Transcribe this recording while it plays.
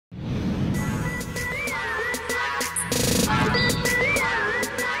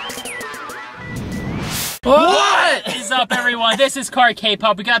What is up, everyone? This is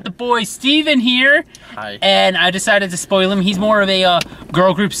CarKpop. We got the boy Steven here. Hi. And I decided to spoil him. He's more of a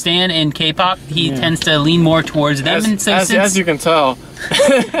girl group stan in K-pop. He tends to lean more towards them. As you can tell.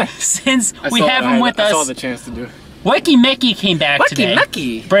 Since we have him with us. I saw the chance to do it. Weki Meki came back today.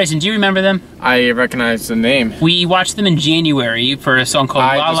 Weki Meki. Bryson, do you remember them? I recognize the name. We watched them in January for a song called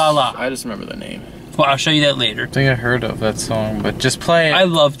La La La. I just remember the name. Well, I'll show you that later. I think I heard of that song, but just play it. I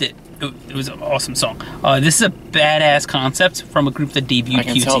loved it. It was an awesome song. This is a badass concept from a group that debuted. I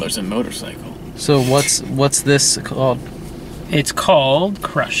can tell there's a motorcycle. So what's this called? It's called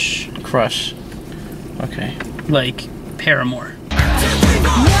Crush. Crush. Okay. Like Paramore.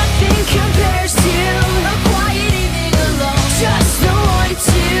 Nothing compares to a quiet evening alone. Just the one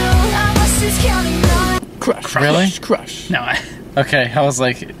two of us is counting on. Crush. Really? Crush. No. Okay, I was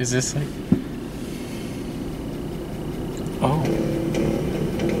like, is this like... Oh.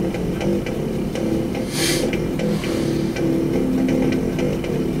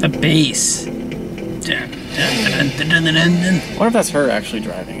 The bass. Dun, dun, dun, dun, dun, dun, dun. What if that's her actually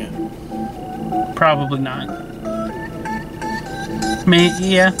driving it? Probably not.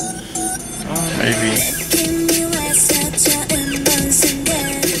 Yeah. Maybe.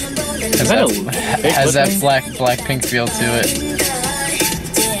 Has that Blackpink feel to it?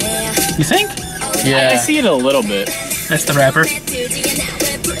 You think? Yeah. I see it a little bit. That's the rapper.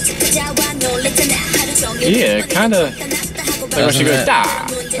 Yeah, kind of. Like when she goes, da.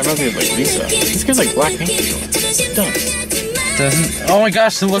 That reminds me of like Lisa. This gives like Blackpink feel. Doesn't? Oh my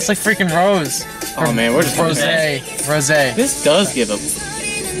gosh, it looks like freaking Rose. Oh man, we're just Rose. This does give a.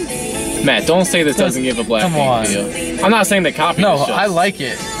 Matt, don't say this doesn't give a Blackpink feel. I'm not saying the copy. No, I like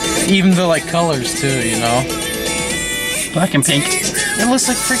it. Even the like colors too, you know. Black and pink. It looks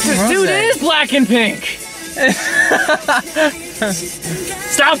like freaking Rose. Dude, it is black and pink.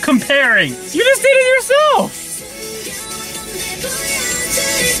 Stop comparing. You just did it yourself.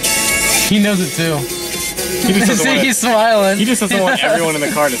 He knows it too. He just doesn't want He's smiling. He just doesn't want everyone in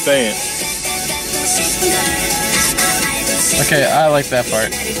the car to say it. Okay, I like that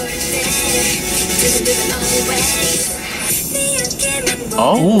part.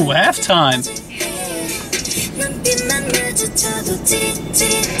 Oh, halftime.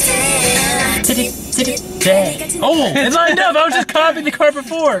 Oh, it lined up. I was just copying the car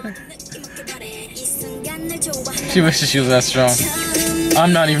before. She wishes she was that strong.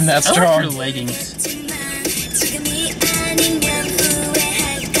 I'm not even that I like strong. your leggings.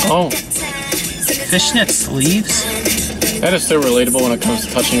 Oh. Fishnet sleeves? That is so relatable when it comes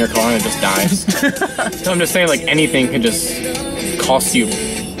to touching your car and it just dies. No, I'm just saying, like, anything can just cost you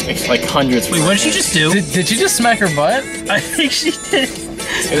like hundreds. Wait, what did she just do? Did you just smack her butt? I think she did.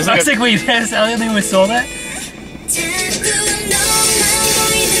 It's I was like, wait, I don't think we saw that.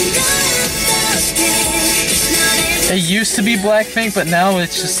 It used to be Blackpink, but now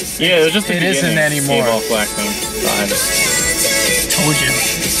it's just... Yeah, it was just the it isn't anymore. Off Blackpink. Told you.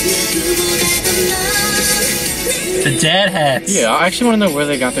 The dad hats. Yeah, I actually want to know where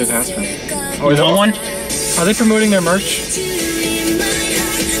they got those hats from. You want one? Are they promoting their merch?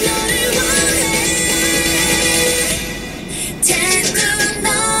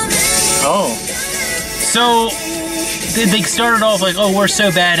 Oh. So, they started off like, oh, we're so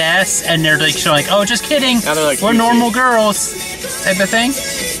badass, and they're like showing like, oh, just kidding, Now they're like, we're normal girls, type of thing.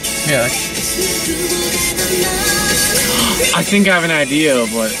 Yeah. I think I have an idea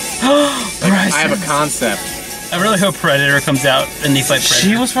of what. I have a concept. I really hope Predator comes out and they fight Predator.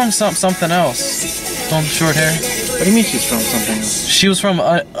 She was from something else. Don't short hair. What do you mean she's from something else? She was from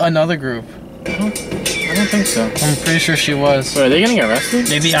another group. I don't think so. I'm pretty sure she was. Wait, are they getting arrested?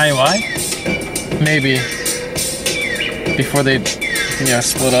 Maybe IOI? Maybe. Before they,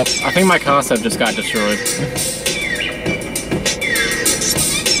 split up. I think my concept just got destroyed.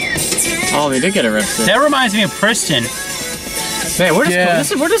 Oh, they did get arrested. That reminds me of Kristen. Man, we're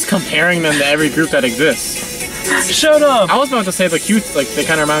just comparing them to every group that exists. Shut up! I was about to say the cute, like they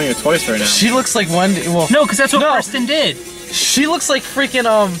kind of remind me of Toy Story now. She looks like Wendy. Well, No, because that's what Kristen did. she looks like freaking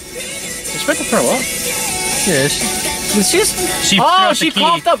She's about to throw up. Yeah. She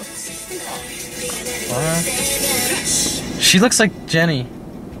coughed up. She looks like Jenny.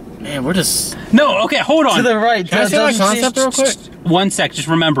 Man, we're just. No, okay, hold on. To the right. Can I say my concept real quick? 1 sec, just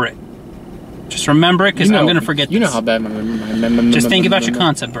remember it. Just remember it, because I'm gonna forget this. You know how bad my Just think about your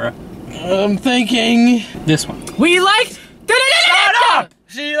concept, bro. I'm thinking. This one. We like. Shut up!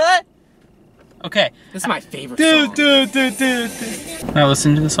 She what? Okay. This is my favorite song. Now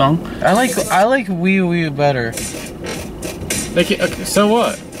listen to the song. I like Wee Wee better. Like, okay, so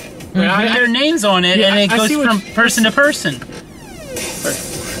what? Put their names on it, Yeah, and it I goes see what from person to person.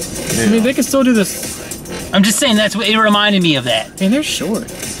 I mean, they can still do this. I'm just saying that's what it reminded me of that. Man, they're short.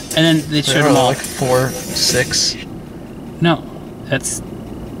 And then they showed them all. Like 4'6". No, that's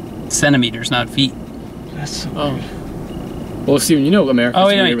centimeters, not feet. That's Oh. Well, Steven, you know America's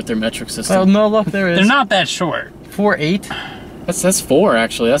weird with their metric system. Oh no, look, there is. They're not that short. 4'8". That's 4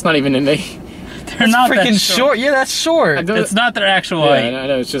 actually. That's not even in the. They're not freaking that short. Yeah, that's short. It's not their actual Yeah, height. I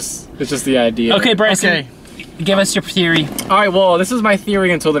know. It's just the idea. Okay, Bryson. Okay. Give us your theory. All right. Well, this is my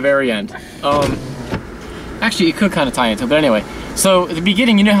theory until the very end. Actually, it could kind of tie into it, but anyway. So at the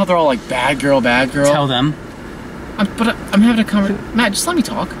beginning, you know how they're all like bad girl, bad girl. Tell them. But I'm having a conversation. Matt, just let me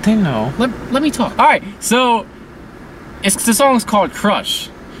talk. They know. Let me talk. All right. So the song's called Crush.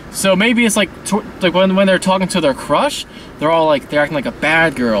 So maybe it's like when they're talking to their crush, they're acting like a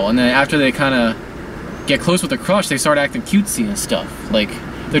bad girl, and then after they kind of get close with the crush, they start acting cutesy and stuff. Like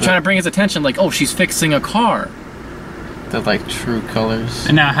they're trying to bring his attention. Like, oh, she's fixing a car. They're like true colors.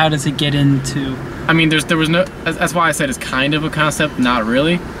 And now, how does it get into? I mean, there was no. That's why I said it's kind of a concept, not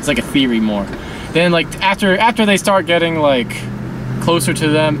really. It's like a theory more. Then like after they start getting like closer to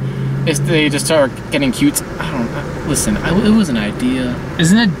them, they just start getting cute. I don't know. Listen, it was an idea.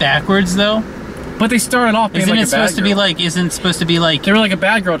 Isn't it backwards though? But they started off being Isn't like it a bad supposed to girl. be like? Isn't it supposed to be like? They were like a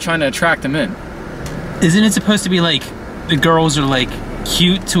bad girl trying to attract them in. Isn't it supposed to be like the girls are like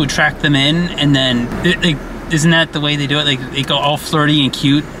cute to attract them in, and then isn't that the way they do it? Like they go all flirty and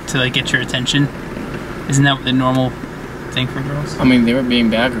cute to like get your attention. Isn't that the normal thing for girls? I mean, they were being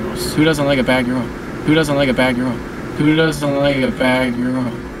bad girls. Who doesn't like a bad girl? Who doesn't like a bad girl? Who doesn't like a bad girl?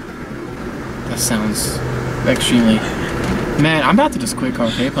 That sounds extremely. Man, I'm about to just quit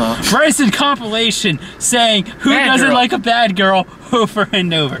Kpop. Bryson compilation saying who Bad doesn't girl. like a bad girl over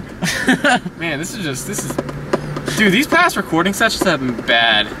and over. Man, this is. Dude, these past recording sessions have been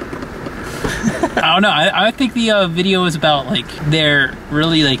bad. I don't know. I think the video is about like they're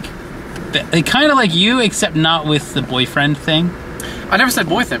really like kind of like you, except not with the boyfriend thing. I never said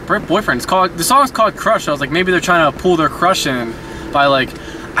boyfriend. Boyfriend. The song's called Crush. I was like, maybe they're trying to pull their crush in by like,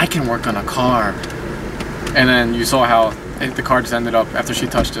 I can work on a car. And then you saw how the car just ended up after she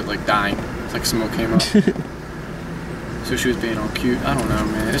touched it, like dying. It's like smoke came up. So she was being all cute. I don't know,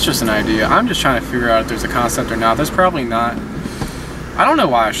 man. It's just an idea. I'm just trying to figure out if there's a concept or not. There's probably not. I don't know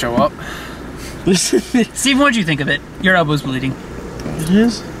why I show up. Steve, what'd you think of it? Your elbow's bleeding. It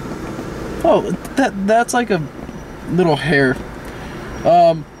is? Oh, that's like a little hair.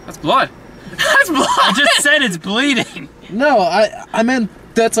 That's blood. That's blood. I just said it's bleeding, No, I meant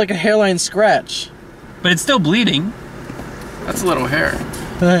that's like a hairline scratch. but it's still bleeding. That's a little hair.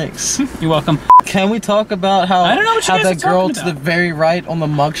 Thanks. You're welcome. Can we talk about how I don't know what you guys that are girl talking to about. the very right on the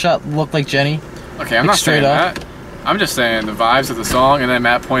mugshot looked like Jenny? Okay, I'm Like not straight saying up? that. I'm just saying the vibes of the song, and then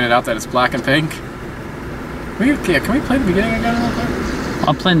Matt pointed out that it's black and pink. Can we play the beginning again real quick?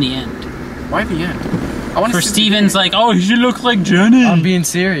 I'll play in the end. Why the end? I want to For see the Steven's beginning. like, oh, you look like Jenny. I'm being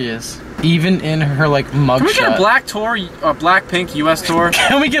serious. Even in her like mugshot. Can we get a black tour, a black pink US tour?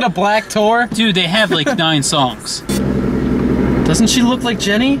 Can we get a black tour? Dude, they have like 9 songs. Doesn't she look like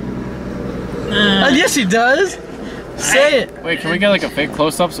Jenny? Yes, she does. Say it. Wait, can we get like a fake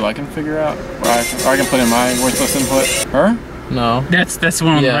close-up so I can figure out, or I can put in my worthless input? Her? No. That's the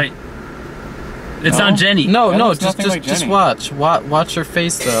one on the Yeah. right. It's No? not Jenny. No, That no, looks just nothing like just Jenny. watch. Watch her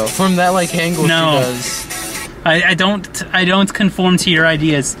face though. From that like angle No. she does. I don't conform to your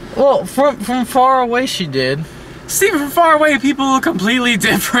ideas. Well, from far away she did. Steven, from far away, people look completely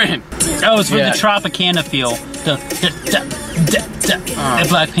different. Oh, it's for Yeah. the Tropicana feel. That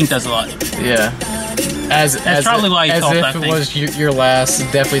Blackpink does a lot. Yeah. As probably why you as felt if that it thing. was your last.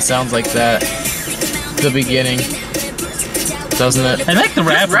 It definitely sounds like that. The beginning, doesn't it? I like the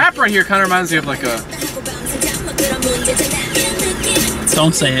This rapper. rap right here kind of reminds me of like a.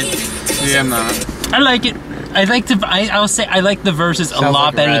 Don't say it. Yeah, I'm not. I like it. I'll say I like the verses a Sounds lot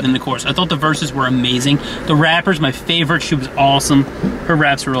like better rap. than the chorus. I thought the verses were amazing. The rapper's my favorite. She was awesome. Her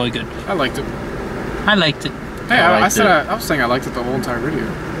raps were really good. I liked it. I liked it. Hey, I I liked said it. I was saying I liked it the whole entire video.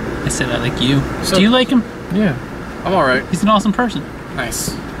 I said I like you. So- Do you like him? Yeah. I'm all right. He's an awesome person. Nice.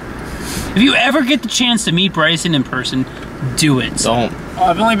 If you ever get the chance to meet Bryson in person, do it. Don't.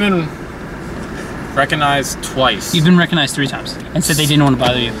 I've only been recognized twice. You've been recognized 3 times and said they didn't want to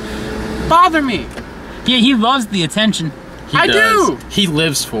bother you. bother me. Yeah, he loves the attention. I do. He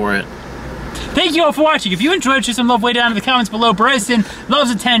lives for it. Thank you all for watching. If you enjoyed, show some love way down in the comments below. Bryson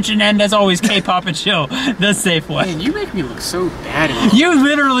loves attention, and as always, Kpop and Chill, the safe way. Man, you make me look so bad. You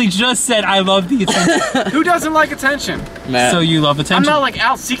literally just said, I love the attention. Who doesn't like attention? Matt. So you love attention? I'm not like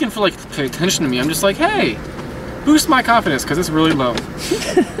out seeking for like pay attention to me. I'm just like, hey, boost my confidence because it's really low.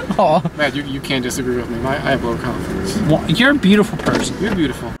 Aw. Matt, you can't disagree with me. I have low confidence. Well, you're a beautiful person. You're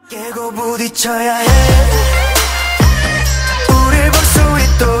beautiful. Llego 또 부딪혀야 해 우릴 볼 수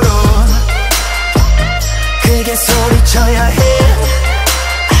있도록 크게 소리쳐야 해